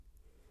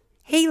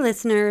Hey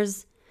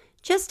listeners,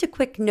 just a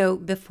quick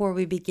note before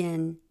we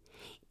begin.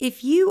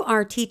 If you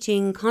are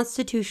teaching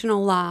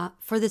constitutional law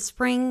for the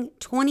spring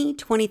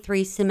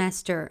 2023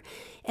 semester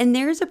and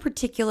there's a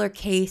particular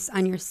case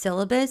on your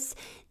syllabus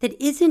that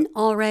isn't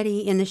already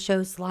in the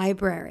show's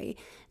library,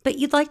 but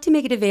you'd like to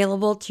make it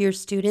available to your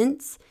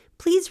students,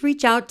 please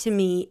reach out to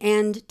me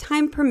and,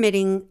 time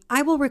permitting,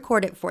 I will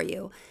record it for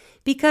you.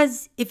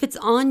 Because if it's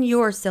on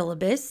your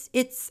syllabus,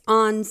 it's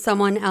on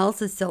someone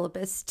else's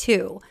syllabus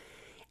too.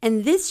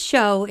 And this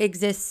show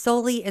exists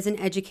solely as an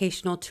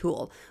educational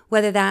tool,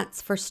 whether that's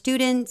for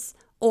students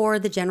or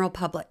the general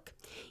public.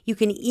 You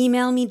can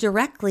email me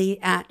directly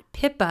at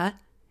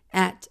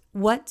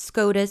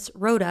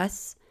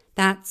pippa@whatscotuswroteus,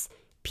 that's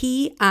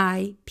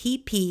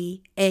PIPPAH,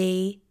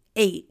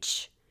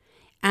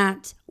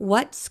 at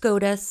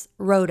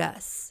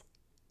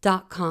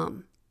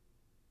whatscotuswroteus.com.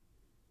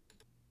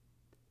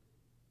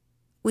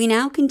 We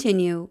now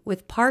continue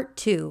with Part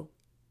 2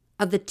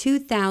 of the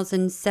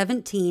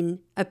 2017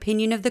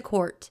 opinion of the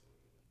court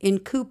in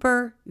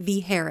Cooper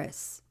v.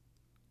 Harris.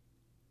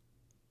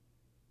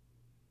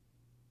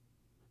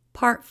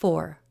 Part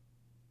 4.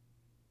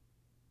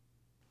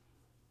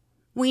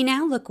 We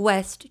now look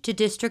west to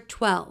District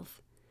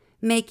 12,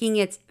 making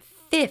its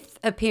fifth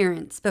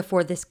appearance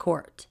before this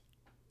court.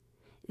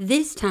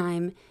 This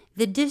time,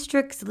 the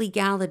district's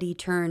legality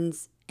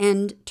turns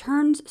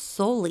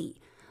solely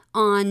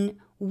on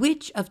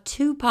which of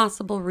two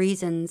possible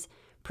reasons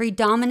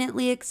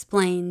predominantly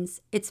explains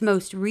its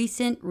most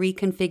recent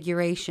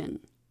reconfiguration.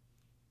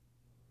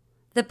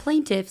 The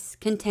plaintiffs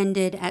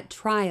contended at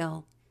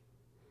trial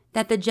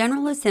that the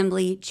General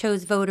Assembly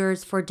chose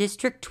voters for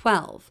District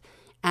 12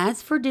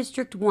 as for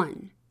District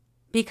 1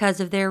 because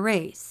of their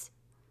race.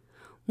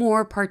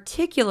 More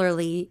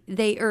particularly,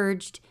 they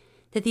urged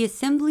that the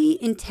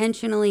Assembly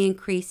intentionally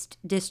increased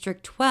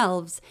District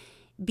 12's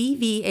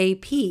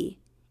BVAP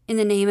in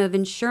the name of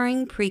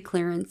ensuring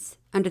preclearance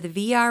under the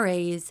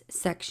VRA's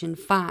Section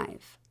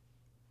 5.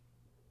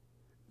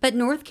 But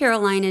North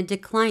Carolina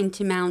declined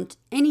to mount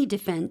any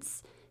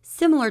defense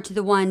similar to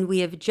the one we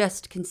have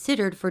just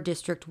considered for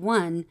District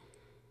 1,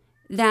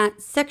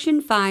 that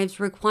Section 5's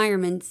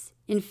requirements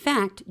in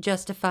fact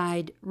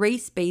justified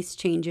race-based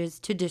changes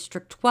to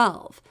District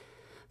 12,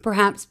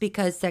 perhaps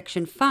because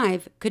Section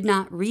 5 could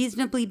not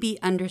reasonably be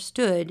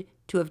understood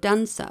to have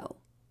done so.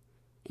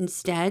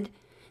 Instead,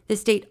 the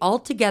state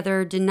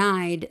altogether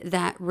denied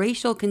that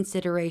racial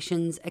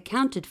considerations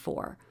accounted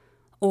for,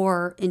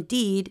 or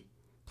indeed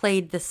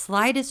played the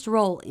slightest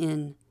role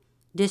in,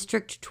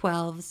 District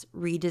 12's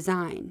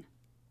redesign.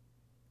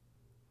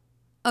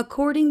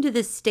 According to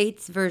the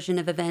state's version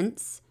of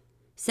events,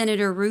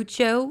 Senator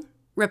Rucho,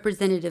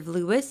 Representative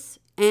Lewis,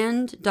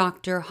 and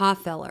Dr.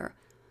 Hoffeller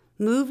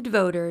moved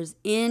voters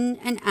in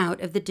and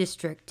out of the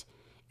district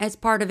as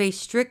part of a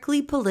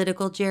strictly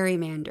political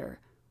gerrymander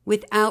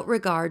without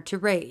regard to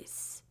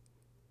race.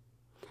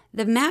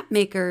 The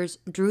mapmakers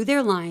drew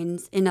their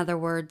lines, in other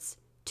words,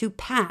 to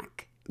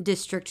pack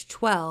District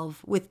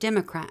 12 with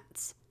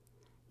Democrats,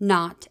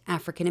 not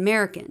African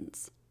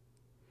Americans.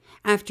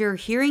 After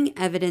hearing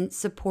evidence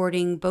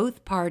supporting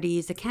both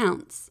parties'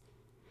 accounts,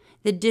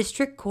 the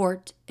district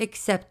court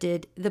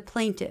accepted the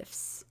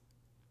plaintiffs.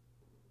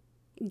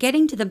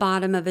 Getting to the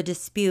bottom of a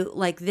dispute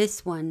like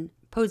this one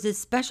poses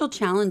special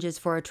challenges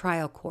for a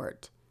trial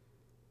court.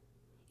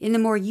 In the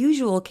more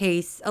usual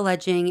case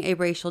alleging a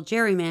racial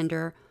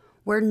gerrymander,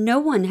 where no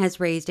one has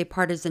raised a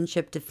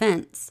partisanship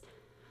defense,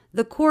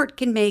 the court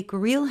can make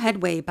real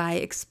headway by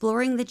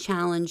exploring the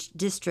challenged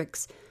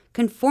district's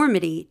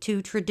conformity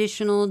to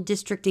traditional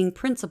districting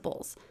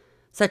principles,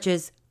 such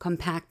as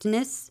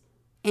compactness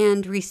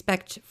and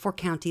respect for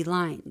county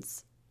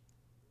lines.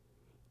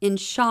 In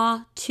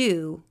Shaw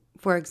 2,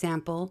 for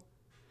example,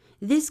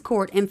 this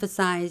court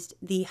emphasized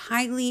the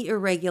highly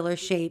irregular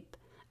shape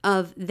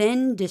of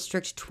then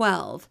District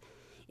 12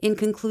 in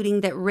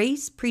concluding that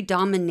race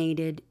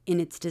predominated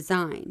in its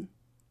design.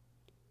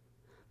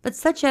 But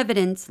such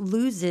evidence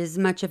loses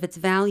much of its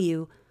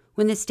value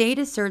when the state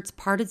asserts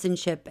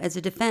partisanship as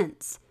a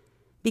defense,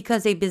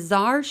 because a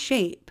bizarre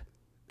shape,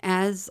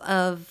 as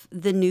of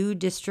the new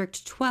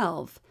District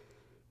 12,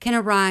 can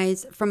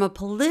arise from a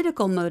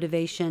political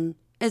motivation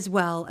as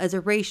well as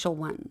a racial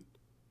one.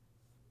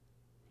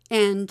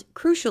 And,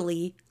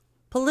 crucially,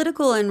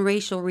 political and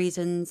racial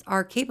reasons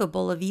are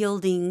capable of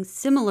yielding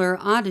similar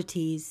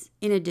oddities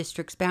in a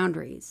district's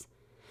boundaries.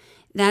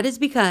 That is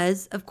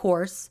because, of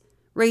course,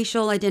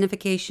 racial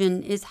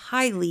identification is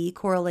highly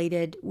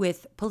correlated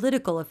with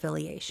political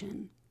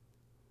affiliation.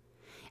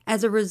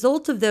 As a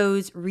result of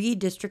those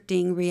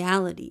redistricting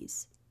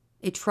realities,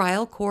 a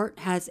trial court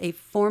has a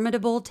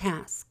formidable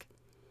task.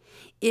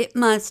 It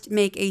must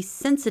make a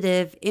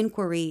sensitive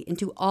inquiry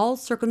into all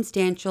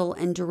circumstantial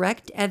and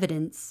direct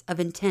evidence of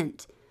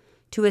intent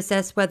to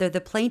assess whether the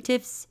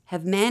plaintiffs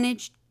have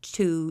managed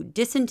to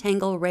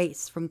disentangle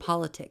race from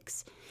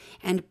politics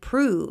and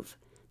prove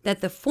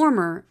that the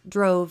former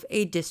drove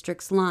a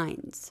district's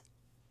lines.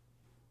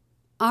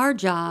 Our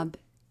job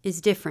is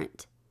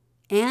different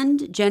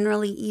and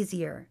generally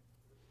easier,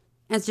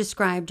 As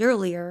described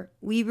earlier,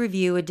 we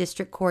review a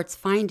district court's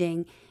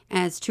finding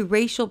as to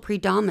racial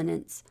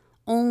predominance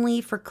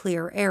only for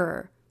clear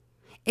error,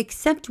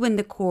 except when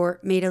the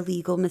court made a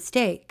legal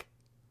mistake.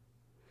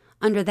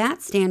 Under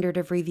that standard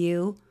of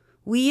review,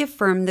 we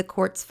affirm the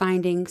court's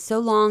finding so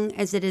long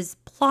as it is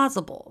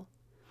plausible.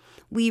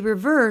 We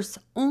reverse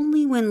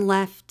only when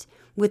left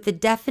with the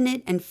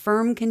definite and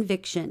firm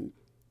conviction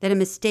that a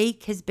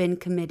mistake has been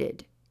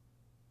committed.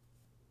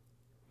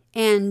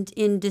 And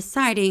in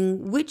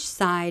deciding which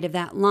side of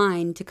that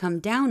line to come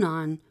down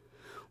on,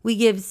 we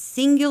give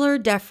singular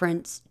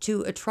deference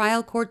to a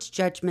trial court's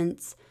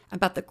judgments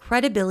about the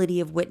credibility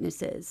of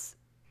witnesses.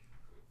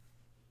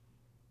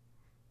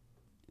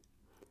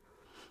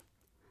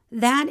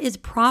 That is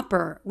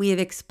proper, we have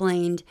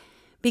explained,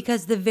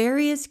 because the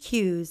various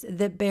cues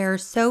that bear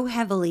so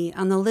heavily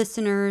on the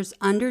listener's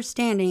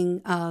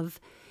understanding of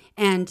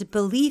and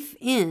belief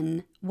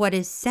in what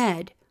is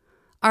said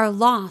are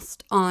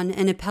lost on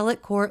an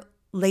appellate court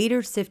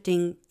later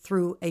sifting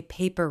through a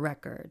paper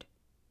record.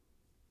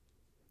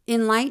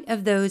 In light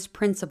of those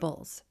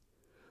principles,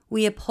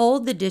 we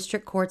uphold the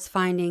district court's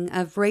finding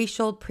of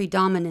racial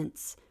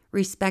predominance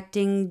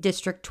respecting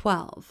District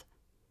 12.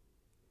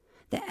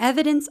 The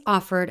evidence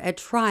offered at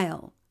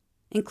trial,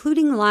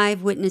 including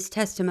live witness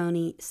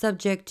testimony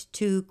subject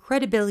to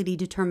credibility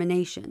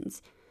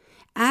determinations,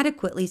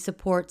 adequately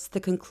supports the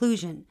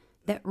conclusion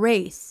that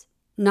race,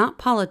 not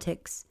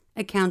politics,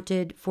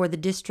 accounted for the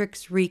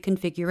district's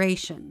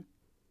reconfiguration.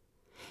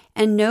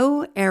 And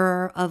no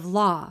error of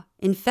law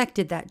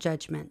infected that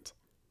judgment.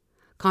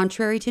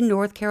 Contrary to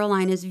North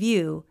Carolina's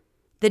view,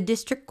 the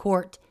district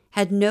court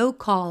had no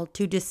call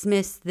to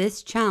dismiss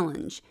this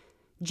challenge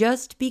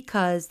just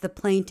because the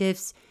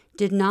plaintiffs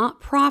did not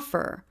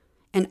proffer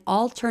an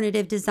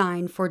alternative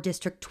design for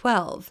District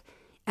 12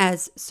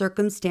 as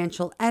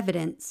circumstantial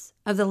evidence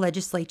of the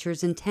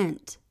legislature's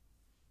intent.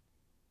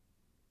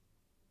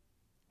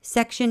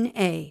 Section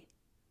A.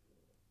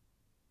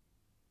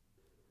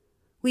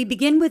 We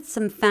begin with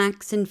some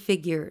facts and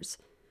figures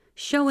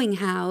showing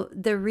how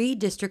the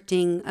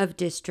redistricting of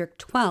District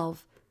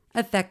 12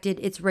 affected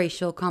its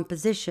racial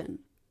composition.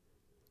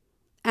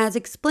 As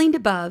explained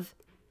above,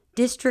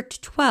 District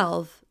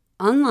 12,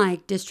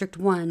 unlike District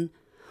 1,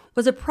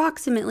 was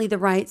approximately the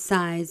right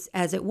size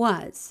as it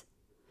was.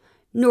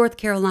 North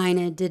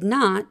Carolina did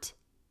not,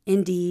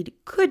 indeed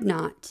could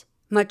not,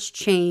 much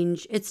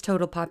change its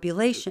total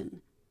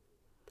population.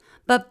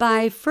 But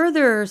by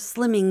further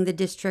slimming the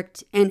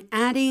district and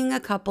adding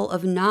a couple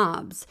of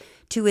knobs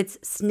to its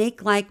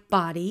snake-like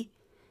body,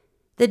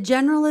 the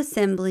General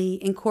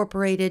Assembly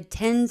incorporated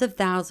tens of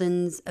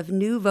thousands of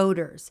new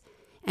voters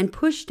and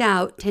pushed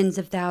out tens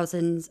of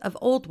thousands of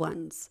old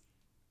ones.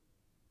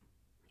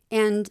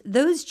 And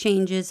those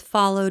changes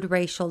followed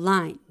racial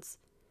lines.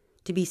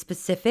 To be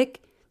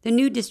specific, the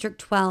new District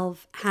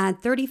 12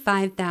 had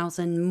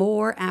 35,000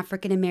 more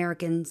African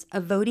Americans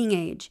of voting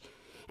age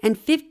and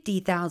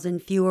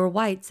 50,000 fewer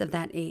whites of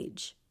that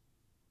age.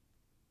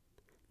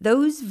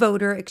 Those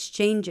voter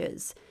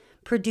exchanges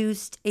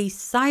produced a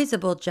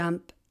sizable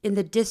jump in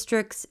the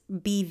district's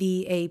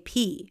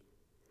BVAP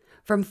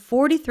from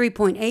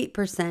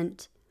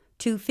 43.8%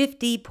 to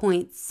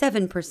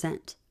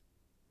 50.7%.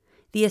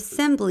 The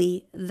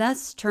Assembly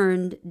thus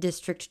turned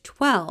District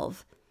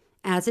 12,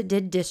 as it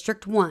did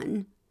District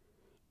 1,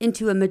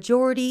 into a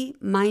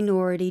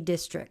majority-minority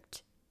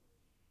district.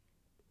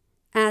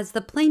 As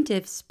the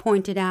plaintiffs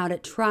pointed out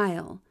at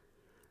trial,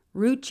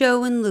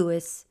 Rucho and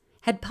Lewis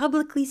had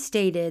publicly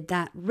stated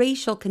that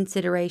racial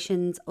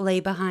considerations lay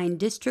behind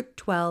District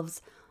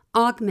 12's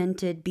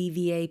augmented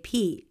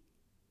BVAP.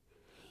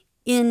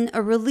 In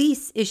a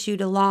release issued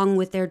along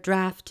with their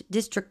draft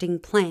districting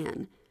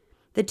plan,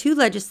 the two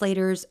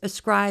legislators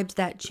ascribed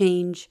that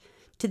change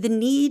to the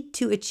need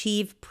to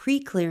achieve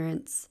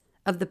preclearance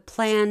of the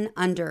plan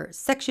under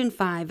Section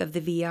 5 of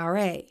the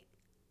VRA.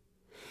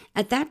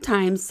 At that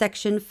time,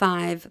 Section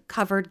 5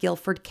 covered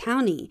Guilford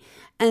County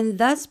and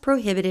thus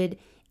prohibited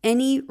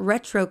any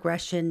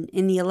retrogression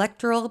in the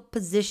electoral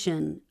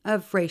position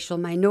of racial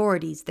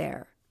minorities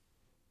there.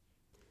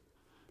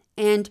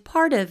 And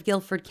part of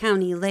Guilford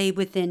County lay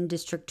within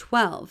District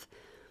 12,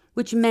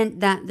 which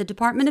meant that the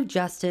Department of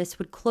Justice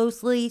would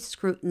closely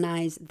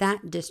scrutinize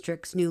that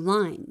district's new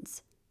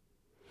lines.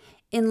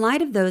 In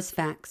light of those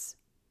facts,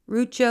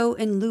 Rucho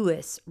and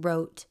Lewis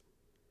wrote,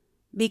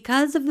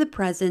 "Because of the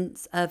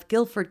presence of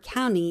Guilford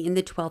County in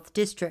the 12th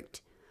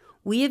District,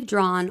 we have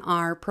drawn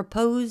our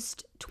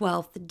proposed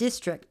 12th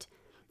District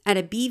at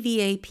a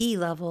BVAP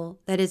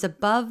level that is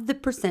above the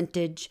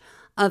percentage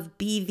of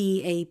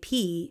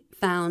BVAP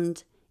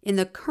found in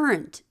the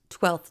current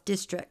 12th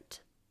District."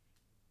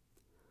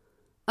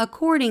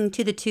 According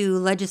to the two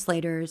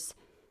legislators,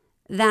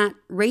 that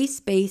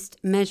race-based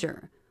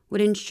measure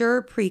would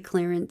ensure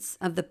preclearance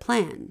of the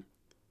plan.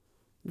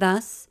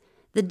 Thus,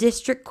 the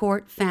district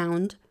court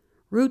found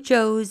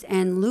Rucho's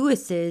and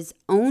Lewis's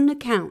own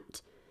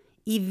account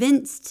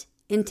evinced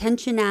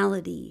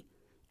intentionality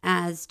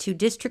as to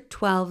District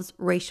 12's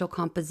racial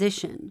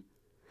composition.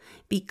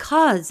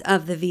 Because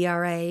of the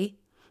VRA,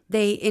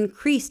 they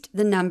increased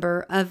the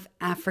number of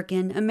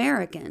African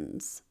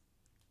Americans.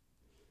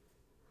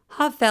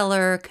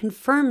 Hofeller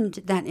confirmed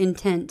that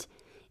intent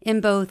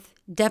in both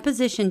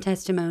deposition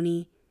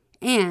testimony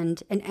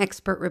and an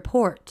expert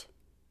report.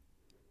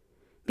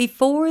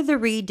 Before the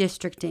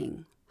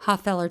redistricting,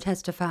 Hofeller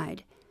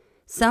testified,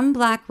 some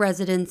Black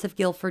residents of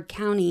Guilford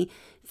County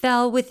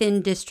fell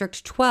within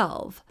District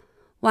 12,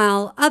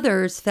 while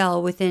others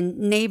fell within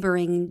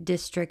neighboring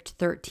District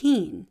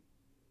 13.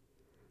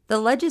 The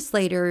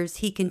legislators,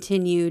 he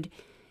continued,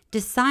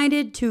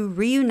 decided to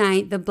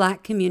reunite the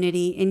Black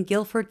community in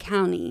Guilford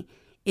County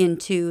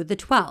into the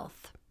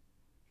 12th.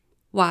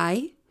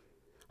 Why?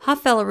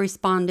 Hofeller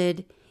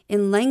responded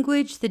in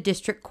language the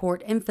district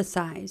court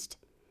emphasized,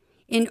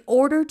 in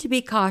order to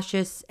be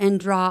cautious and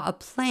draw a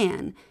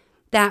plan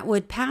that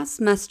would pass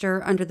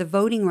muster under the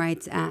Voting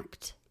Rights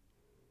Act.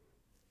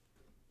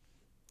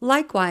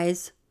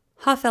 Likewise,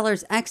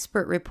 Hofeller's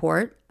expert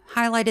report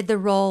highlighted the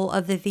role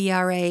of the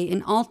VRA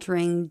in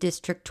altering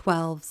District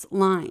 12's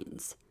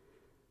lines.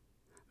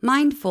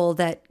 Mindful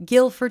that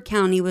Guilford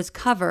County was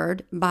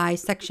covered by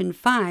Section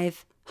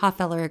 5,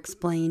 Hofeller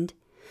explained,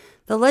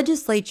 the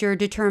legislature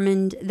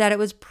determined that it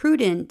was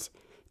prudent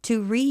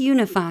to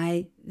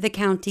reunify the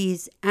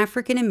county's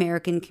African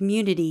American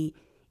community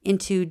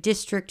into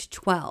District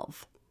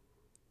 12.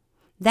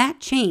 That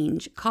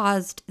change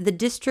caused the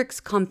district's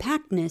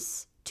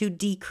compactness to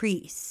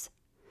decrease,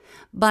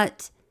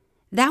 but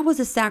that was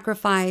a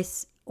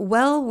sacrifice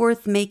well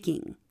worth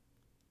making.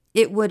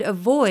 It would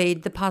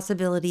avoid the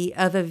possibility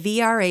of a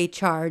VRA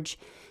charge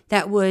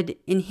that would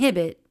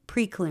inhibit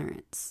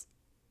preclearance.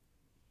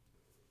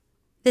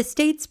 The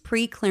state's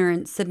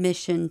preclearance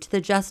submission to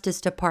the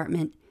Justice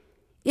Department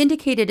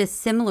indicated a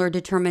similar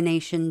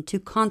determination to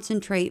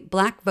concentrate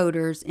Black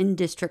voters in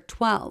District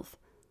 12.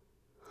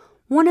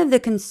 One of the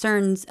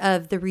concerns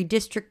of the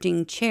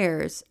redistricting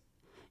chairs,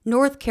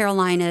 North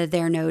Carolina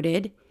there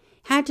noted,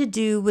 had to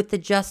do with the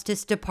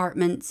Justice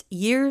Department's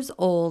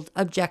years-old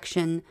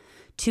objection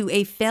to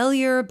a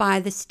failure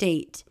by the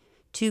state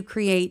to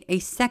create a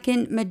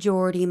second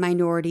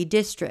majority-minority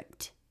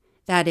district,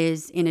 that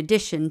is, in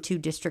addition to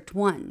District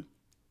 1.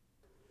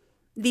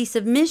 The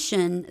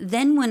submission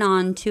then went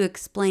on to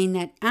explain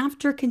that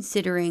after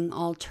considering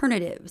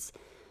alternatives,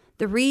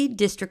 the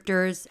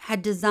redistrictors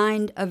had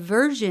designed a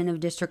version of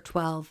District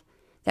 12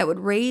 that would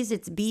raise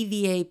its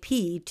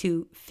BVAP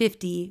to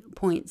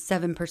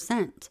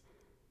 50.7%.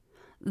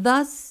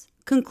 Thus,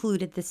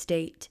 concluded the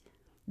state,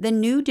 the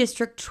new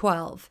District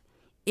 12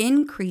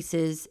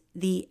 increases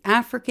the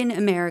African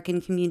American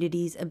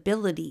community's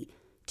ability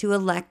to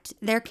elect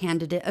their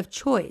candidate of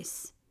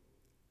choice.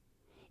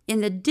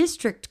 In the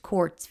district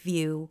court's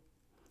view,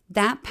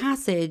 that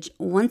passage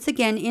once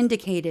again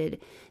indicated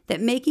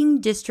that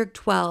making District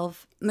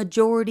 12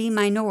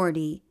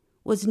 majority-minority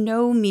was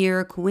no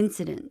mere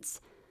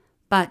coincidence,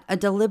 but a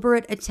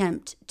deliberate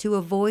attempt to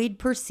avoid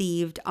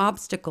perceived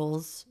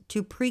obstacles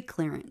to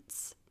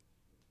preclearance.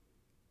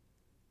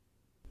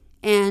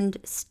 And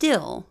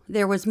still,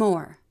 there was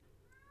more.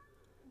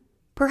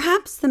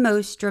 Perhaps the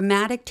most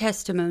dramatic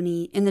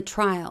testimony in the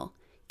trial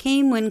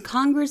came when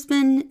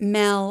Congressman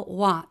Mel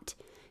Watt,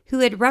 who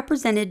had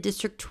represented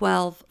District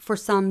 12 for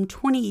some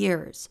 20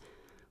 years,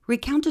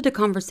 recounted a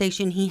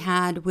conversation he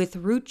had with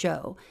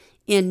Rucho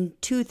in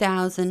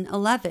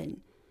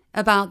 2011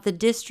 about the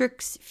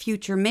district's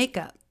future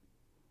makeup.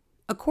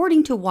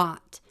 According to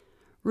Watt,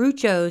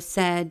 Rucho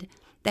said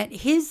that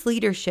his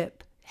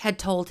leadership had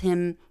told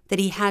him that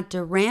he had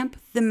to ramp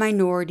the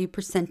minority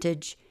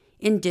percentage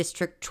in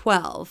District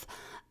 12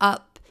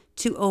 up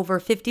to over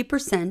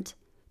 50%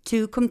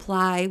 to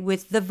comply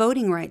with the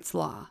voting rights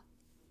law.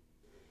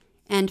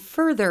 And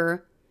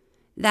further,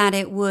 that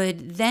it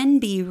would then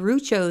be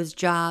Rucho's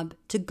job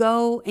to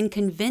go and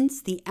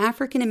convince the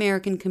African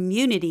American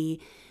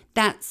community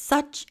that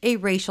such a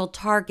racial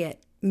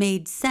target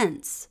made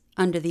sense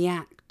under the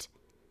act.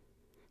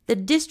 The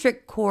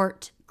district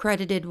court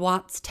credited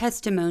Watt's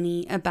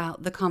testimony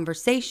about the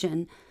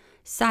conversation,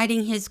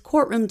 citing his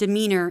courtroom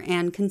demeanor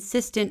and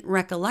consistent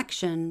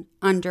recollection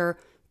under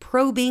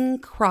probing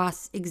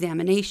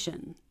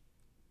cross-examination.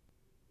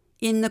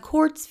 In the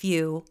court's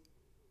view,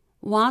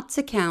 Watt's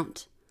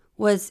account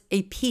was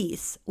a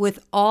piece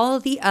with all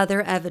the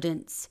other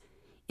evidence,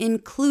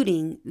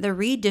 including the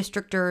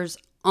redistrictors'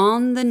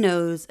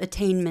 on-the-nose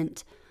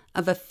attainment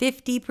of a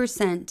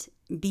 50%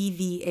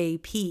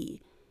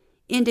 BVAP,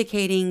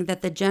 indicating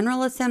that the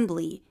General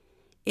Assembly,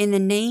 in the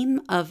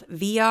name of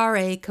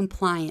VRA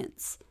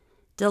compliance,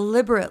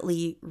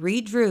 deliberately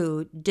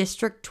redrew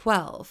District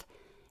 12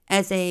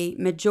 as a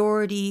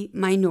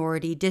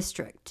majority-minority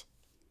district.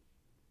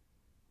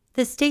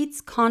 The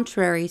state's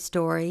contrary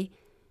story,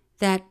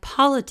 that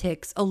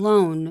politics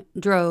alone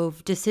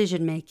drove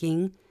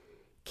decision-making,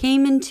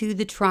 came into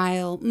the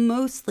trial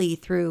mostly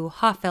through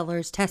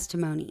Hofeller's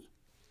testimony.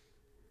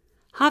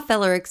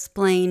 Hofeller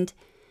explained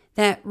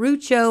that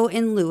Rucho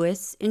and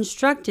Lewis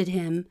instructed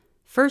him,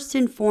 first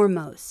and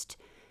foremost,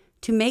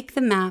 to make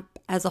the map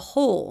as a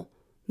whole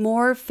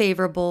more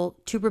favorable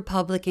to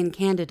Republican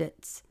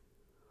candidates.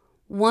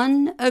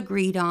 One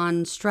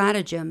agreed-on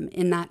stratagem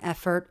in that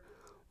effort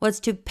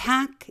was to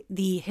pack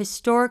the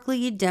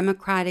historically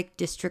Democratic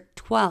District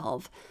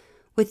 12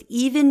 with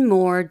even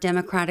more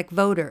Democratic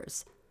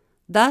voters,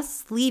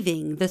 thus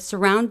leaving the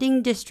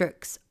surrounding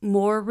districts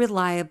more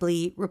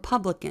reliably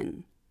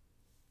Republican.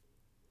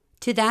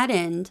 To that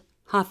end,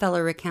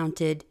 Hofeller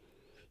recounted,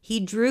 he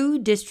drew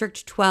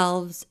District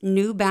 12's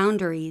new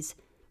boundaries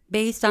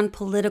based on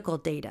political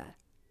data,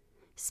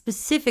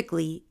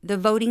 specifically the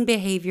voting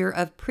behavior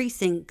of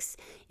precincts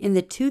in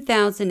the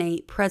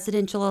 2008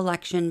 presidential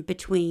election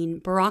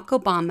between Barack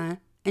Obama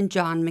and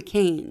John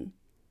McCain.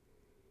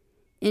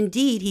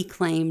 Indeed, he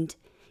claimed,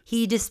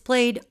 he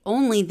displayed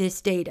only this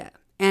data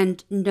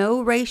and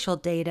no racial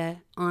data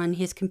on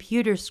his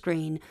computer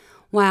screen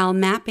while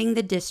mapping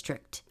the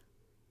district.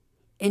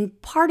 In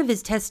part of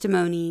his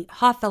testimony,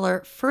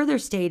 Hofeller further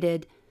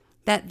stated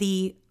that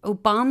the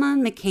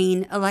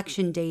Obama-McCain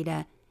election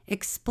data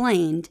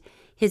explained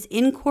his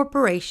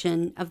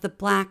incorporation of the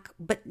black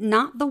but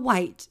not the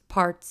white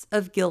parts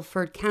of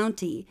Guilford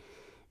County,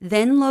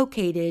 then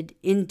located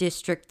in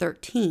District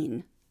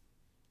 13.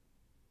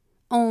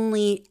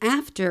 Only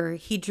after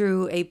he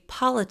drew a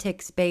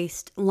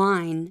politics-based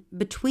line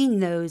between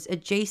those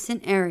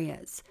adjacent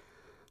areas,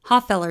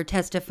 Hofeller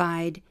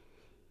testified,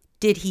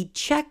 did he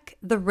check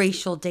the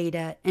racial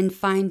data and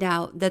find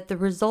out that the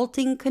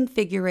resulting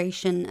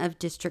configuration of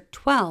District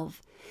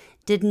 12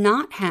 did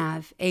not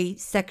have a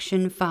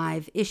Section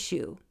 5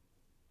 issue.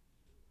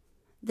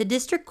 The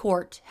district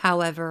court,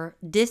 however,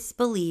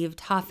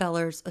 disbelieved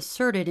Hofeller's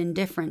asserted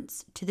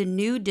indifference to the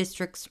new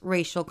district's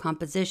racial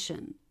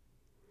composition.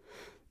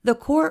 The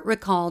court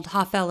recalled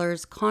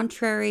Hofeller's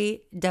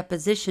contrary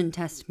deposition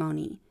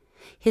testimony,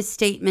 his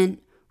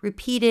statement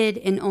repeated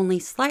in only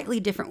slightly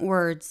different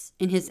words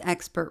in his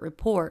expert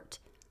report,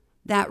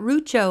 that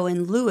Rucho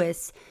and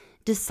Lewis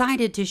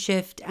decided to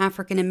shift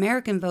African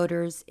American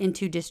voters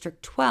into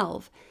District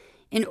 12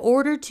 in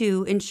order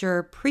to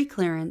ensure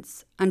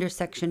preclearance under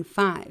Section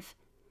 5.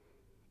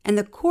 And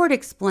the court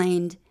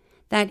explained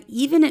that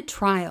even at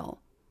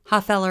trial,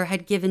 Hofeller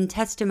had given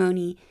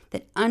testimony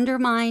that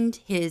undermined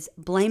his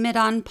blame it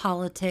on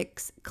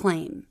politics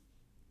claim.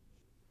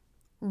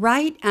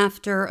 Right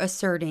after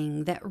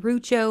asserting that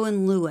Rucho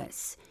and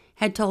Lewis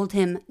had told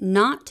him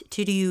not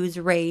to use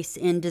race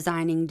in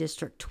designing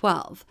District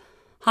 12,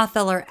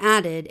 Hofeller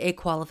added a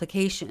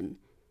qualification,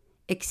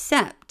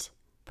 except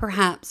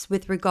perhaps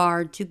with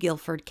regard to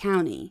Guilford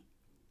County.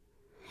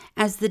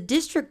 As the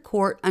district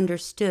court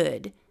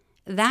understood,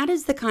 that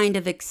is the kind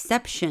of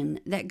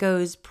exception that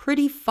goes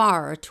pretty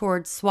far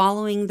towards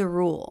swallowing the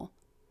rule.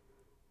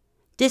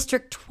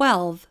 District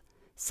 12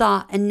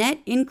 saw a net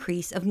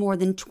increase of more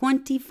than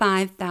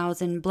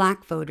 25,000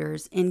 black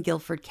voters in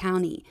Guilford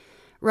County,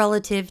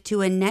 relative to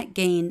a net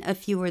gain of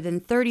fewer than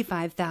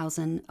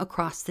 35,000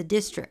 across the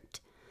district.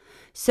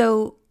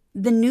 So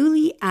the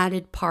newly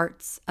added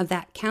parts of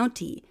that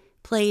county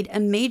played a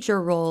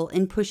major role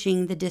in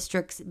pushing the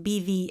district's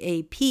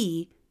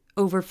BVAP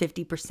over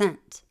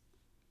 50%.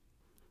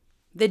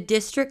 The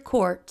district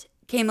court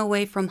came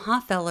away from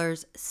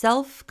Hofeller's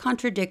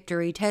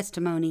self-contradictory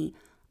testimony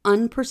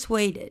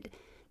unpersuaded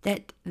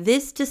that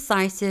this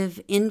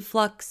decisive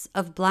influx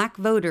of black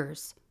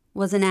voters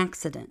was an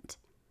accident.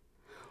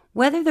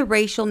 Whether the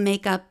racial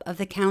makeup of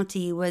the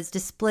county was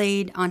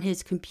displayed on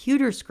his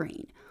computer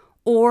screen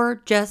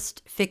or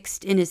just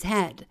fixed in his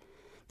head,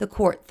 the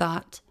court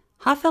thought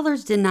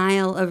Hofeller's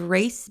denial of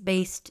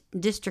race-based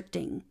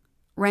districting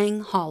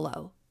rang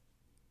hollow.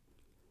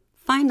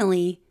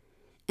 Finally,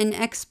 an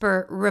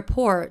expert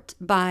report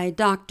by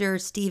Dr.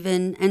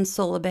 Stephen and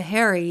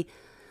Sola-Beharry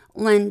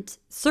lent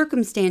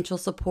circumstantial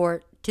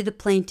support to the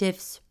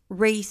plaintiff's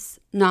race,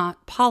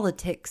 not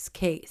politics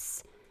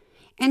case,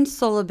 and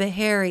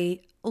Sola-Beharry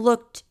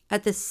looked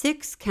at the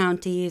 6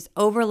 counties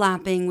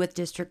overlapping with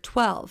District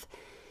 12,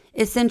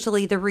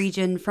 essentially the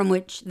region from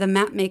which the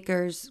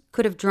mapmakers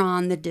could have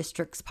drawn the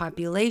district's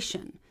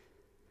population.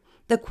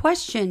 The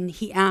question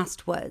he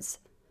asked was,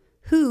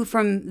 who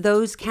from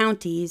those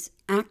counties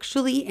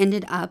actually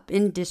ended up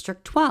in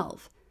District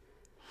 12?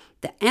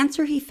 The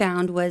answer he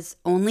found was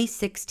only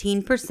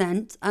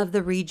 16% of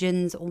the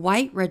region's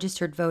white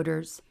registered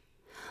voters,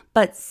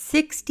 but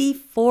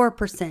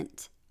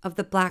 64% of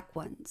the black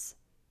ones.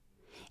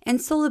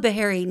 And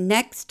Sola-Beharry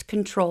next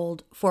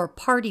controlled for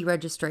party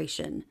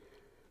registration,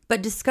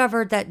 but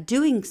discovered that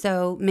doing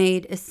so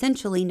made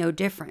essentially no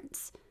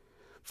difference.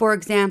 For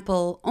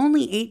example,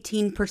 only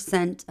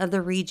 18% of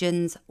the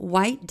region's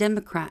white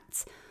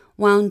Democrats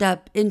wound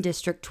up in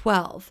District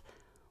 12,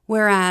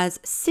 whereas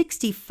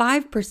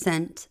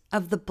 65%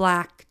 of the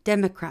black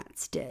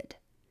Democrats did.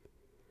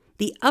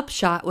 The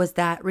upshot was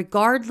that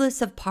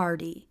regardless of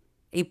party,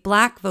 a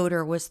black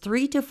voter was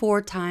 3 to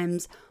 4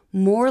 times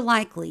more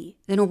likely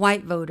than a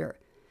white voter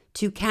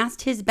to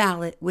cast his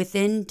ballot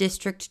within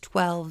District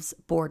 12's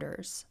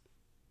borders.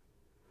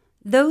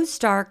 Those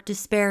stark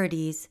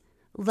disparities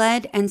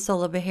led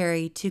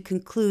Sola-Beharry to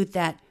conclude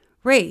that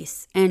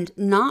race and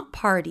not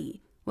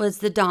party was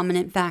the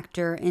dominant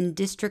factor in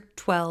District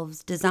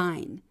 12's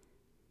design.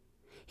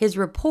 His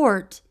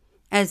report,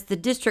 as the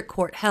district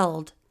court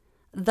held,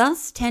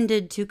 thus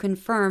tended to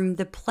confirm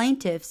the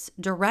plaintiff's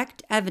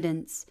direct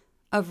evidence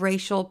of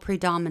racial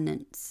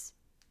predominance.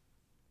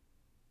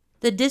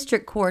 The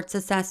district court's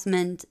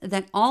assessment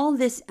that all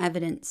this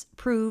evidence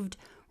proved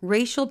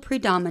racial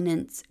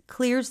predominance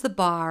clears the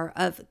bar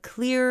of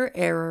clear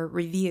error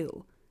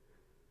review.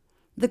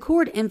 The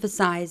court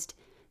emphasized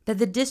that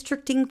the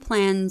districting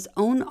plan's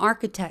own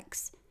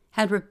architects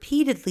had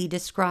repeatedly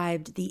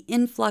described the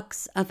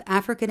influx of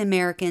African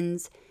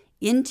Americans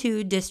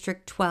into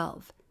District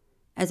 12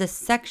 as a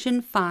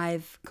Section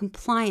 5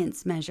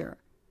 compliance measure,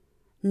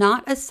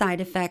 not a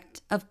side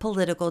effect of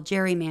political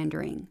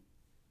gerrymandering.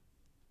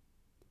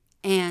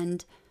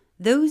 And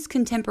those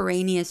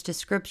contemporaneous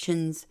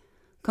descriptions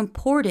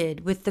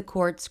comported with the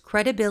court's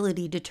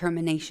credibility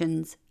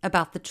determinations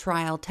about the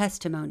trial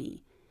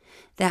testimony,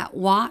 that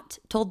Watt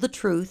told the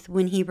truth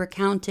when he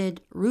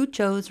recounted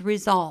Rucho's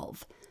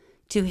resolve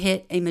to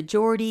hit a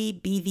majority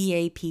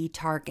BVAP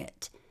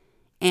target,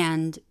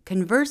 and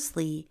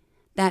conversely,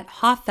 that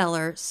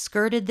Hofeller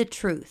skirted the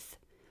truth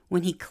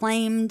when he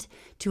claimed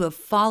to have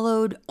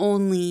followed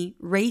only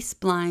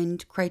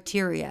race-blind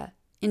criteria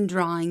in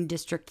drawing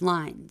district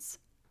lines.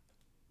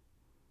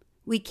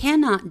 We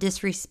cannot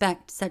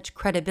disrespect such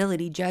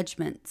credibility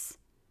judgments.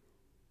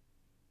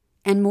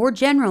 And more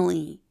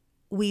generally,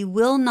 we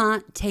will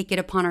not take it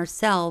upon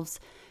ourselves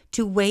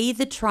to weigh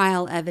the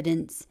trial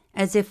evidence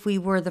as if we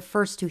were the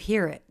first to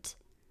hear it.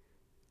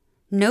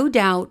 No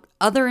doubt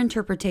other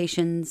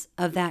interpretations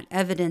of that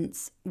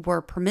evidence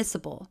were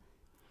permissible.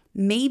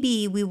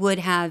 Maybe we would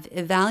have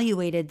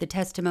evaluated the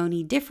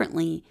testimony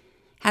differently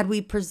had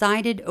we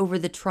presided over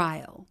the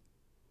trial.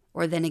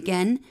 Or then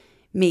again,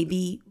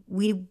 maybe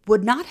we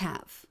would not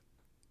have.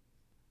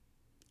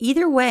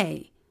 Either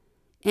way,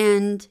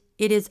 and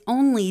it is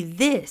only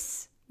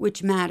this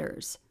which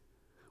matters,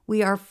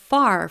 we are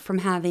far from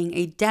having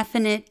a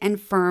definite and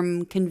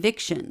firm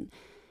conviction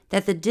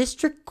that the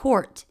district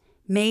court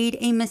made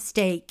a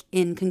mistake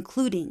in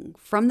concluding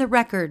from the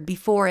record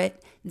before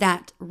it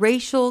that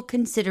racial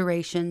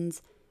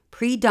considerations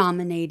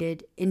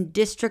predominated in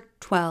District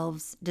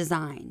 12's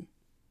design.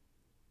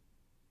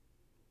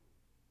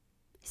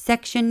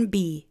 Section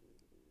B.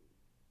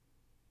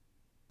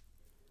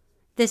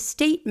 The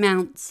state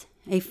mounts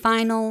a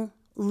final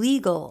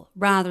legal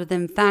rather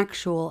than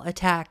factual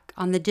attack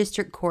on the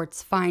district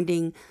court's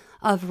finding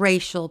of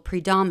racial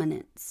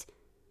predominance.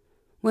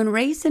 When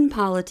race and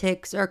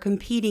politics are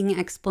competing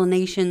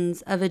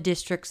explanations of a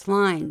district's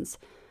lines,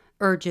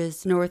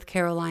 urges North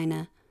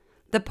Carolina,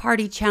 the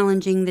party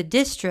challenging the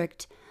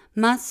district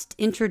must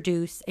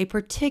introduce a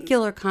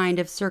particular kind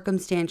of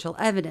circumstantial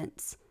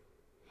evidence,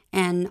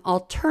 an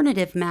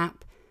alternative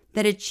map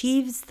that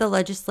achieves the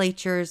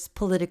legislature's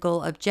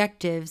political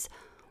objectives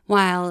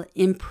while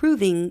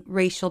improving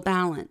racial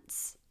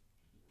balance.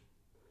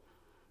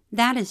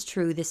 That is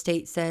true, the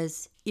state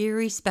says,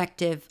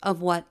 irrespective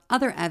of what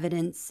other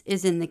evidence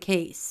is in the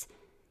case,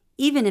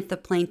 even if the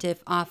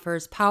plaintiff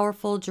offers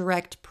powerful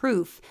direct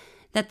proof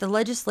that the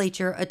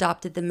legislature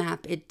adopted the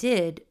map it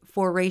did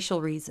for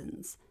racial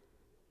reasons.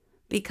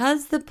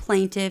 Because the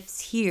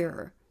plaintiffs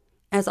here,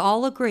 as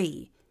all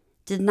agree,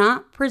 did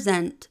not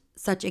present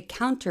such a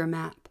counter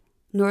map,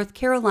 North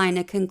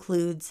Carolina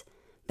concludes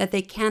that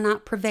they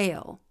cannot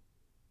prevail.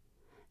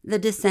 The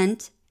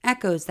dissent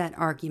echoes that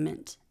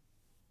argument.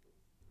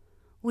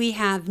 We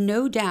have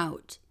no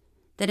doubt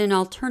that an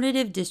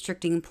alternative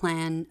districting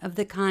plan of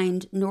the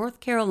kind North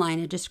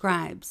Carolina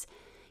describes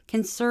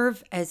can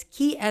serve as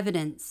key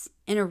evidence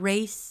in a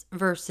race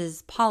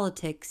versus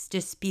politics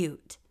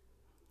dispute.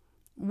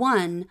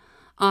 One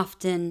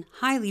often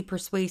highly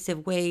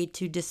persuasive way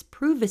to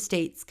disprove a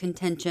state's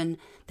contention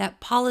that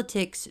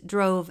politics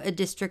drove a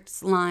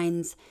district's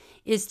lines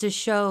is to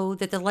show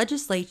that the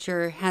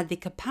legislature had the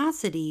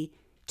capacity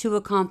to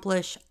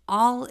accomplish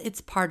all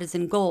its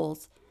partisan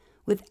goals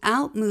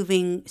without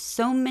moving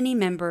so many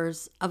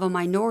members of a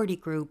minority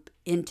group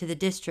into the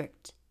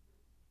district.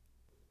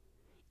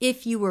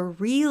 If you were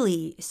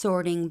really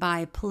sorting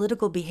by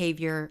political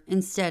behavior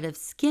instead of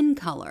skin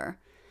color,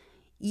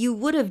 you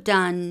would have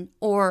done,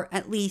 or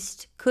at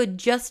least could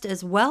just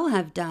as well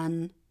have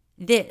done,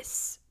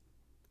 this.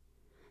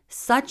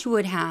 Such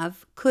would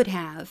have, could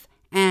have,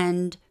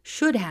 and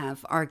should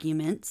have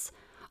arguments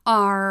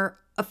are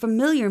a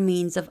familiar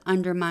means of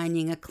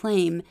undermining a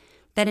claim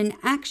that an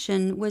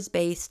action was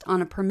based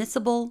on a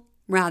permissible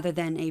rather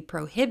than a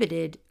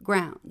prohibited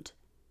ground.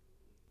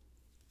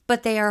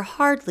 But they are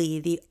hardly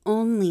the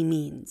only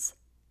means.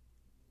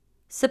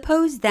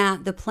 Suppose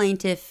that the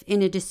plaintiff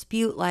in a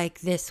dispute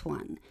like this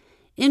one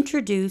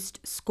introduced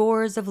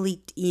scores of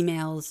leaked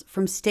emails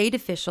from state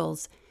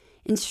officials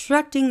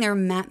instructing their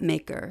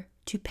mapmaker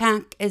to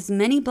pack as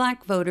many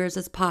black voters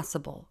as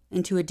possible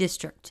into a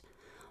district,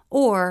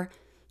 or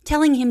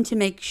telling him to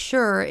make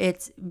sure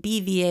its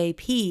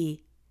BVAP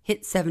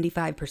hit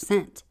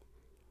 75%.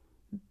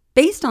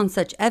 Based on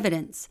such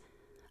evidence,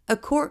 a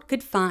court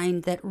could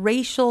find that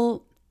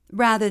racial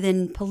rather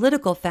than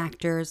political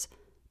factors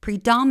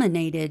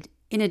predominated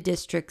in a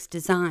district's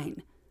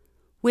design,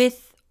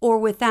 with or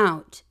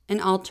without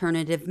an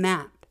alternative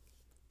map.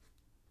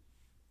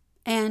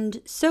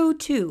 And so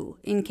too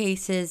in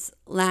cases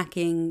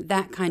lacking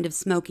that kind of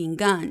smoking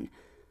gun,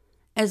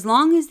 as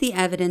long as the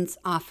evidence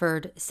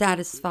offered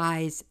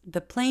satisfies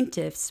the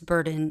plaintiff's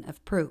burden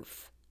of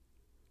proof.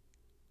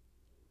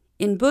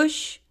 In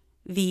Bush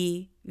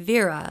v.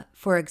 Vera,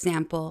 for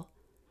example,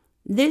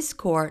 this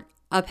court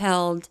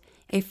upheld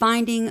a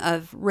finding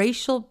of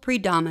racial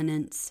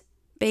predominance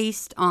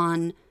based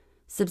on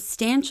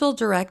substantial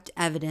direct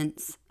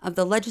evidence of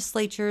the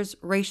legislature's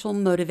racial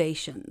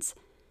motivations,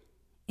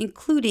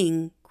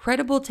 including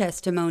credible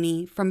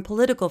testimony from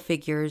political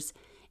figures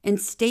and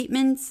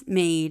statements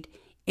made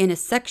in a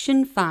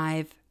Section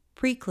 5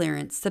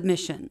 preclearance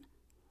submission,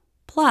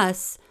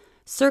 plus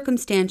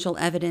circumstantial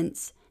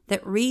evidence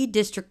that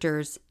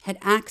redistrictors had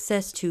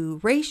access to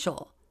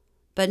racial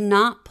but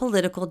not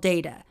political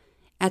data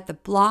at the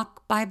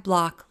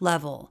block-by-block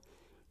level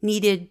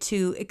needed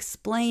to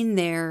explain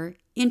their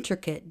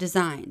intricate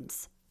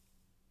designs.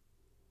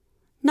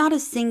 Not a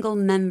single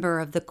member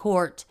of the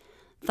court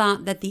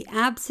thought that the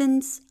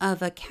absence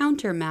of a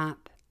countermap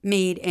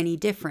made any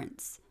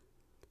difference.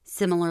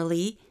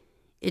 Similarly,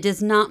 it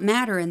does not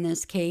matter in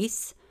this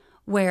case,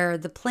 where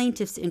the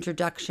plaintiff's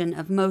introduction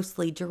of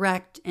mostly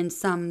direct and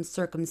some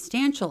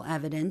circumstantial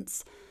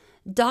evidence,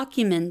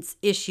 documents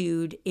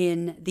issued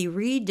in the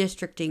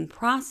redistricting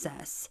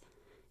process,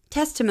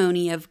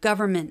 testimony of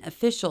government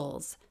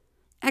officials,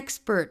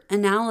 expert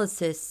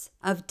analysis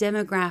of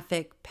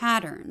demographic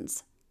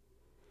patterns,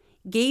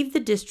 gave the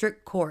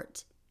district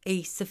court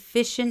a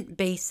sufficient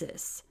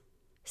basis,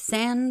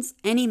 sans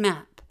any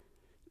map,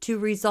 to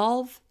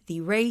resolve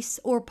the race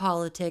or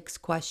politics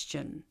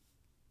question.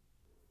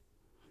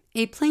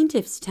 A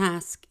plaintiff's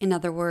task, in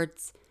other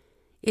words,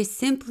 is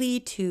simply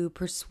to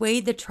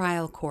persuade the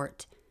trial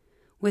court,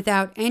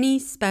 without any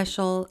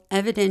special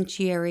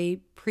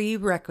evidentiary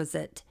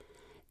prerequisite,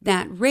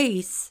 that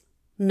race,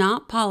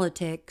 not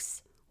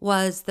politics,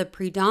 was the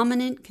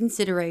predominant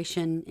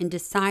consideration in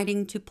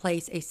deciding to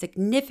place a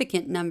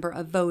significant number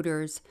of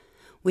voters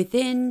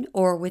within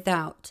or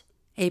without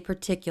a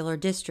particular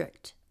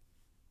district.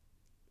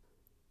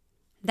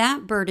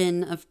 That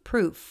burden of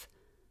proof,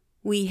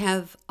 we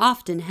have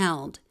often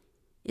held,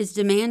 is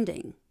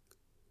demanding.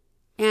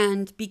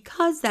 And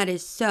because that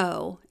is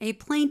so, a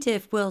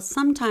plaintiff will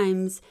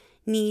sometimes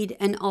need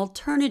an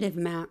alternative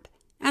map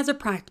as a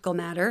practical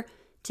matter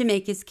to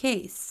make his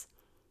case.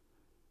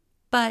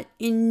 But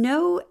in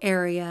no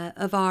area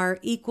of our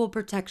equal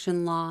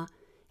protection law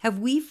have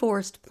we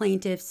forced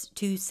plaintiffs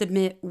to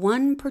submit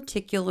one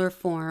particular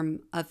form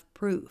of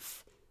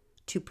proof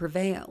to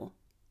prevail.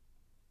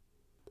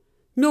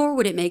 Nor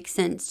would it make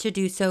sense to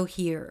do so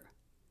here.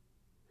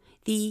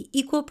 The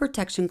Equal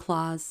Protection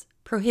Clause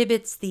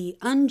prohibits the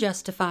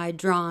unjustified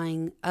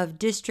drawing of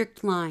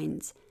district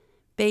lines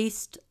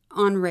based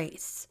on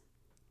race.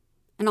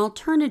 An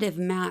alternative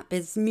map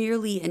is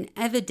merely an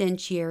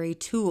evidentiary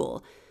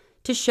tool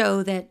to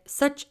show that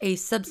such a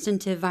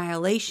substantive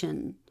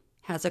violation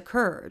has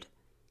occurred.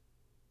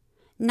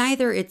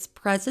 Neither its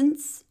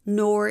presence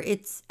nor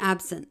its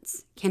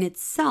absence can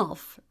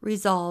itself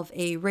resolve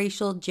a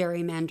racial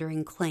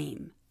gerrymandering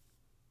claim.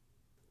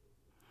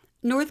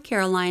 North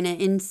Carolina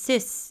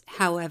insists,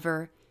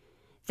 however,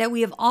 that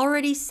we have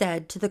already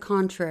said to the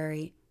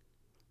contrary,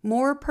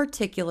 more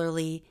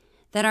particularly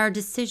that our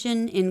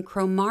decision in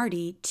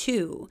Cromartie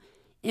 2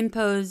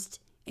 imposed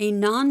a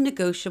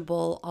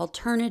non-negotiable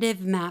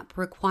alternative map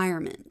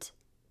requirement.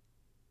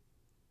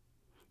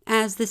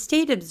 As the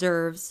state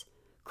observes,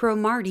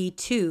 Cromartie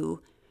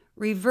 2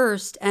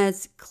 reversed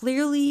as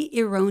clearly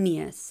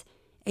erroneous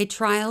a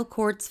trial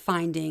court's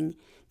finding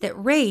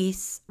that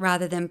race,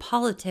 rather than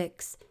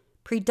politics,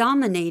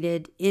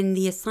 predominated in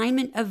the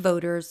assignment of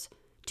voters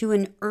to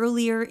an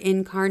earlier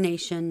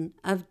incarnation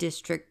of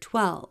District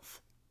 12.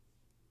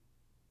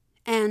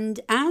 And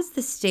as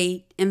the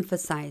state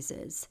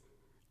emphasizes,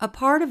 a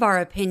part of our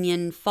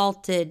opinion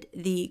faulted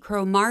the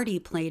Cromartie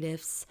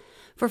plaintiffs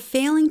for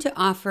failing to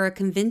offer a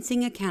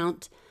convincing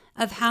account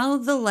of how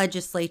the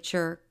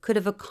legislature could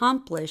have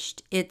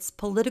accomplished its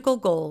political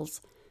goals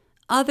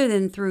other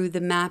than through the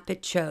map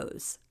it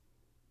chose.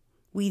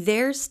 We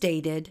there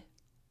stated,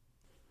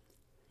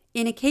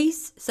 in a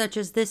case such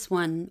as this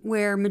one,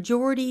 where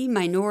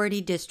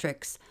majority-minority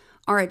districts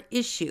are at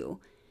issue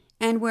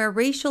and where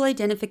racial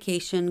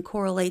identification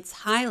correlates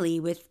highly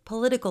with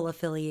political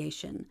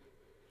affiliation,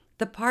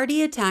 the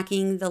party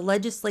attacking the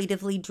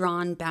legislatively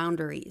drawn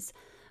boundaries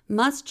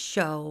must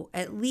show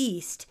at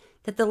least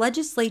that the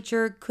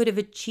legislature could have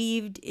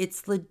achieved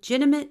its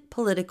legitimate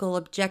political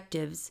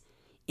objectives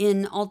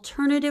in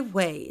alternative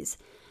ways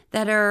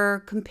that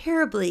are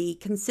comparably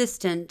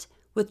consistent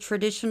with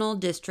traditional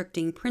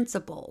districting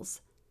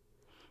principles.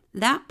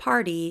 That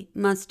party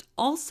must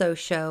also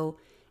show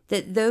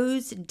that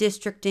those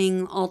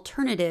districting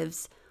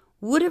alternatives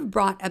would have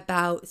brought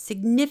about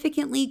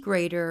significantly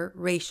greater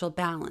racial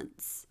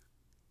balance.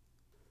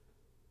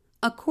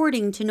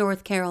 According to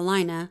North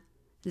Carolina,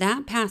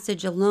 that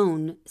passage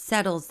alone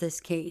settles this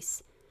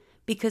case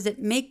because it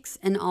makes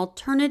an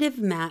alternative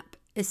map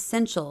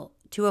essential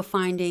to a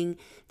finding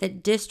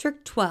that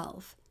District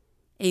 12,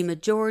 a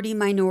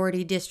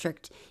majority-minority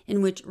district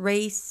in which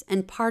race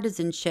and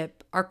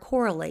partisanship are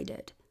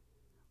correlated,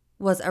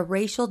 was a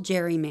racial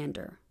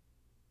gerrymander.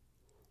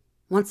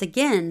 Once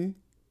again,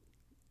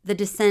 the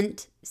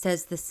dissent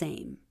says the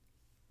same.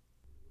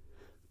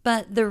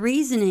 But the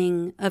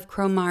reasoning of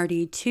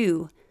Cromartie,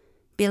 too,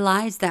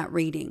 belies that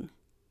reading.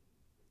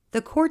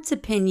 The court's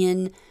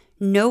opinion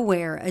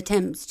nowhere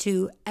attempts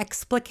to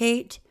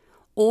explicate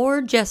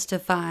or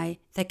justify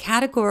the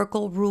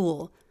categorical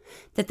rule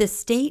that the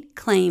state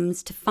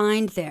claims to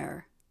find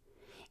there.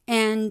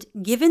 And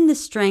given the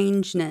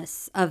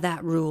strangeness of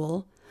that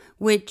rule,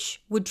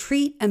 which would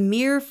treat a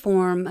mere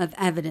form of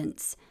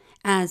evidence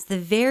as the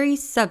very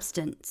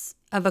substance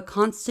of a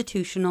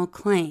constitutional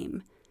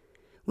claim,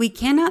 we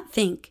cannot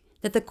think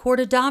that the court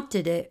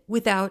adopted it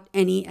without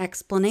any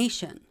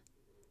explanation.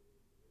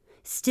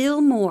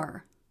 Still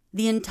more,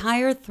 the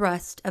entire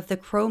thrust of the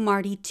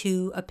Cromartie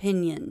II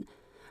opinion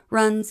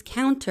runs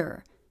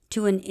counter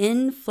to an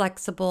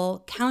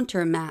inflexible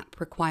countermap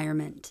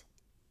requirement.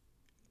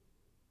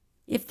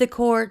 If the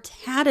court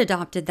had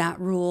adopted that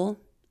rule,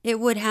 it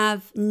would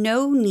have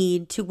no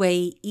need to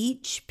weigh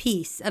each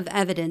piece of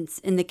evidence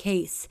in the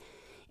case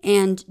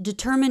and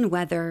determine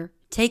whether,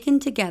 taken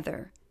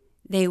together,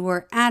 they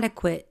were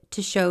adequate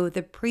to show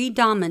the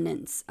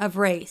predominance of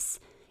race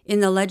in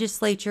the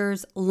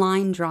legislature's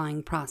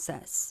line-drawing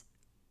process.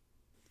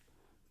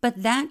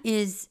 But that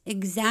is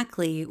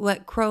exactly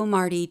what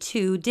Cromartie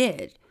II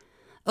did,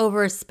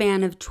 over a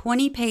span of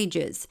 20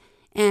 pages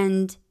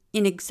and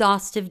in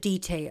exhaustive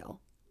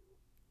detail.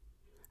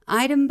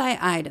 Item by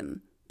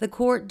item, the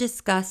court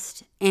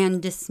discussed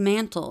and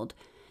dismantled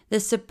the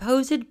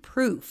supposed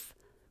proof,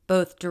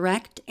 both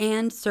direct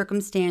and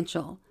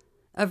circumstantial,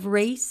 of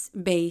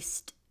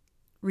race-based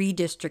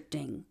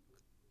redistricting.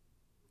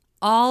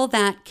 All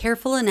that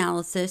careful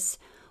analysis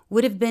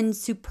would have been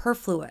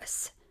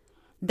superfluous,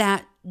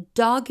 that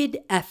dogged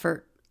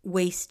effort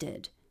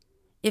wasted,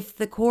 if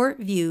the court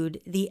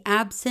viewed the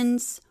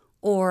absence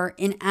or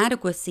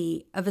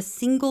inadequacy of a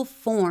single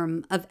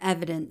form of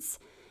evidence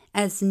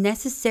as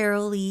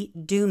necessarily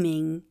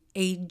dooming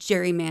a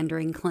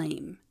gerrymandering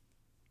claim.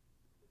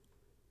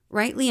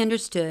 Rightly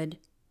understood,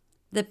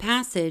 the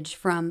passage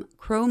from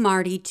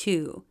Cromartie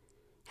II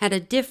had a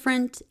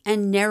different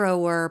and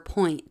narrower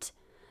point,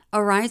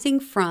 arising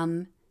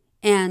from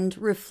and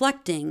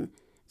reflecting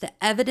the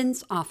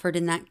evidence offered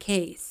in that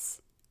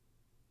case.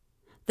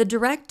 The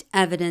direct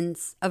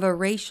evidence of a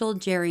racial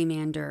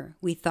gerrymander,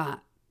 we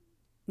thought,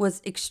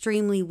 was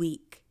extremely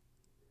weak.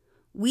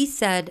 We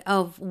said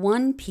of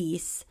one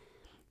piece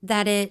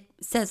that it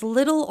says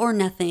little or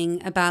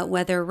nothing about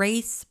whether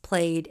race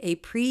played a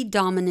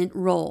predominant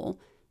role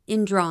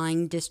in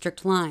drawing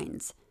district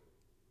lines.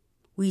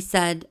 We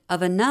said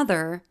of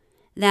another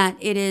that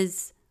it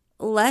is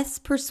less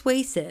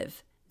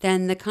persuasive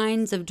than the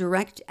kinds of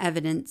direct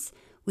evidence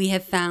we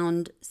have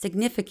found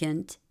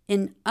significant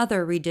in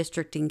other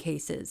redistricting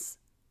cases.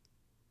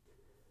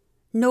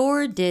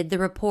 Nor did the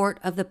report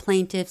of the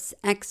plaintiff's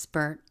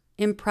expert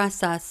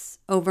impress us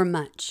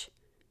overmuch.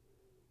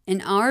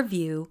 In our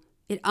view,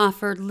 it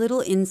offered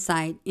little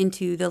insight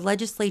into the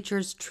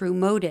legislature's true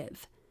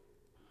motive.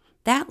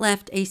 That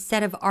left a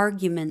set of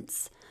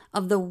arguments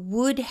of the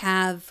would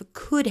have,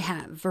 could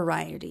have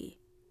variety.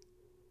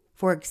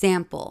 For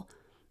example,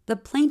 the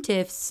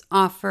plaintiffs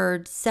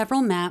offered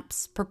several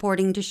maps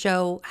purporting to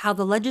show how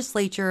the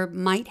legislature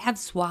might have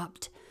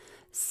swapped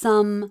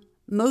some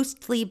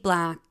mostly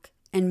black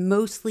and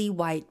mostly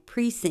white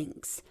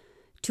precincts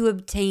to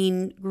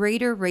obtain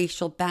greater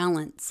racial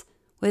balance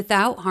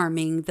without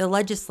harming the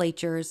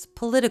legislature's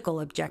political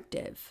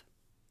objective.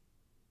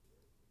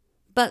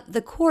 But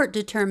the court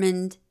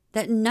determined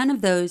that none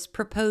of those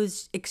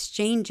proposed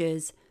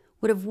exchanges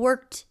would have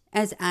worked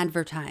as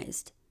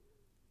advertised.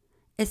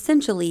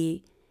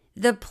 Essentially,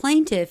 the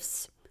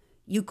plaintiffs'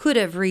 "you could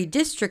have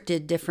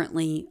redistricted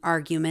differently"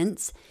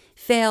 arguments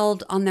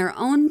failed on their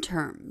own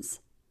terms.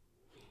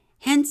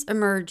 Hence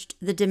emerged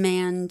the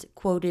demand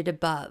quoted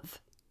above,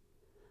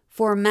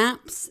 for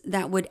maps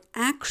that would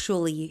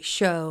actually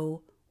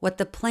show what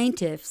the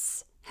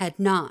plaintiffs had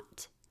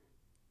not.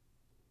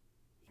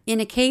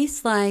 In a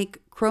case like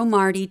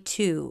Cromartie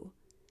II,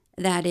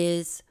 that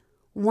is,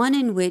 one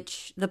in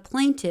which the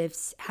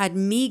plaintiffs had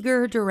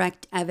meager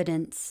direct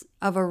evidence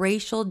of a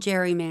racial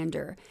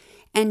gerrymander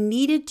and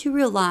needed to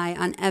rely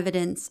on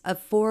evidence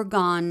of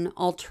foregone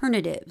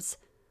alternatives,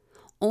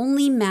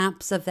 only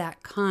maps of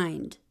that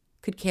kind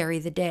could carry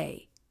the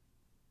day.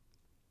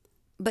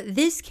 But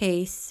this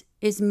case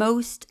is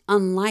most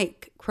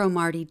unlike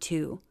Cromartie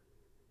II,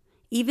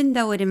 even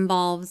though it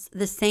involves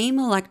the same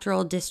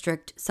electoral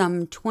district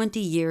some 20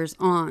 years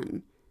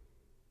on.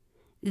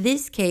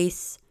 This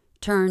case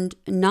turned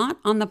not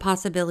on the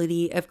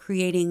possibility of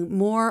creating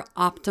more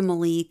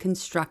optimally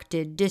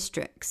constructed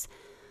districts,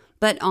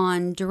 but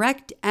on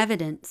direct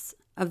evidence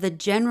of the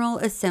General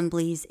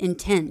Assembly's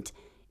intent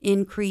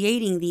in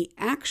creating the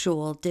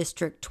actual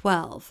District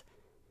 12,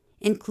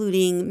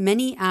 including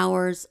many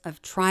hours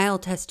of trial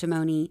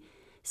testimony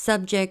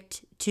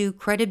subject to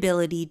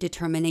credibility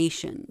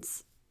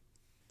determinations.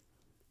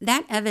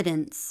 That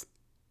evidence,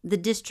 the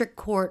district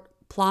court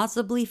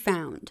plausibly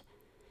found,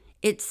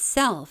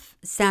 itself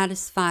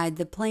satisfied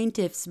the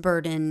plaintiff's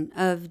burden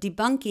of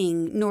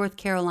debunking North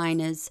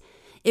Carolina's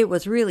 "it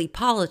was really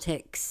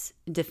politics"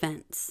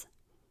 defense.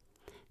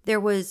 There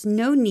was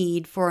no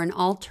need for an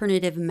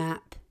alternative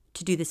map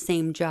to do the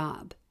same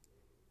job.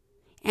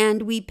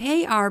 And we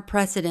pay our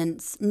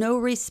precedents no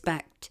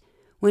respect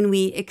when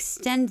we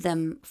extend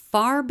them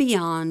far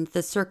beyond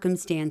the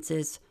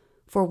circumstances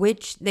for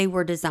which they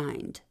were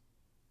designed.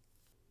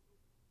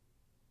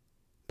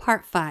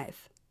 Part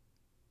 5.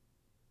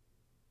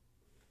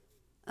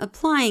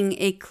 Applying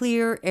a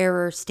clear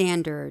error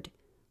standard,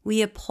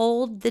 we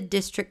uphold the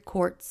district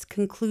court's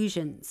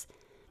conclusions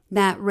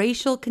that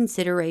racial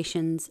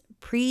considerations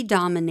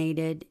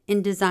predominated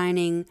in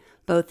designing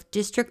both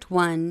District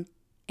 1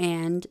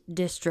 and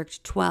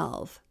District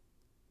 12.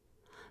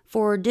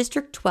 For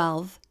District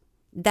 12,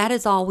 that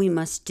is all we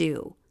must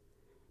do,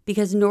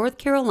 because North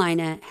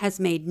Carolina has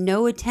made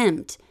no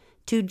attempt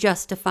to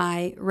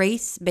justify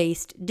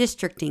race-based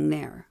districting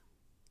there.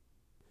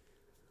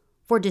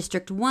 For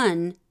District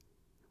 1,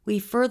 we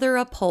further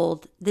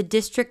uphold the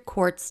district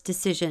court's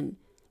decision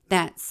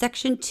that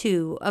Section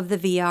 2 of the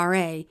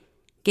VRA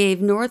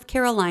gave North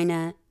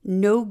Carolina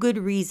no good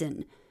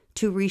reason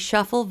to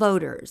reshuffle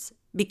voters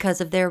because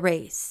of their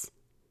race.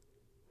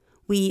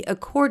 We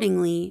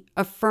accordingly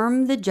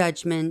affirm the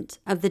judgment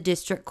of the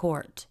district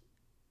court.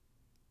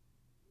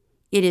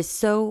 It is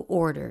so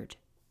ordered.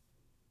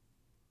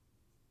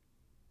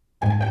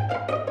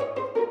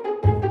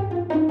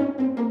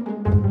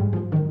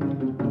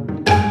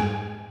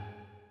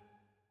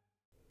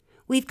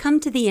 We've come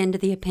to the end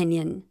of the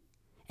opinion.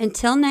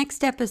 Until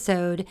next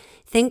episode,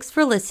 thanks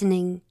for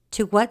listening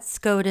to What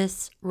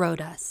SCOTUS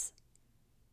Wrote Us.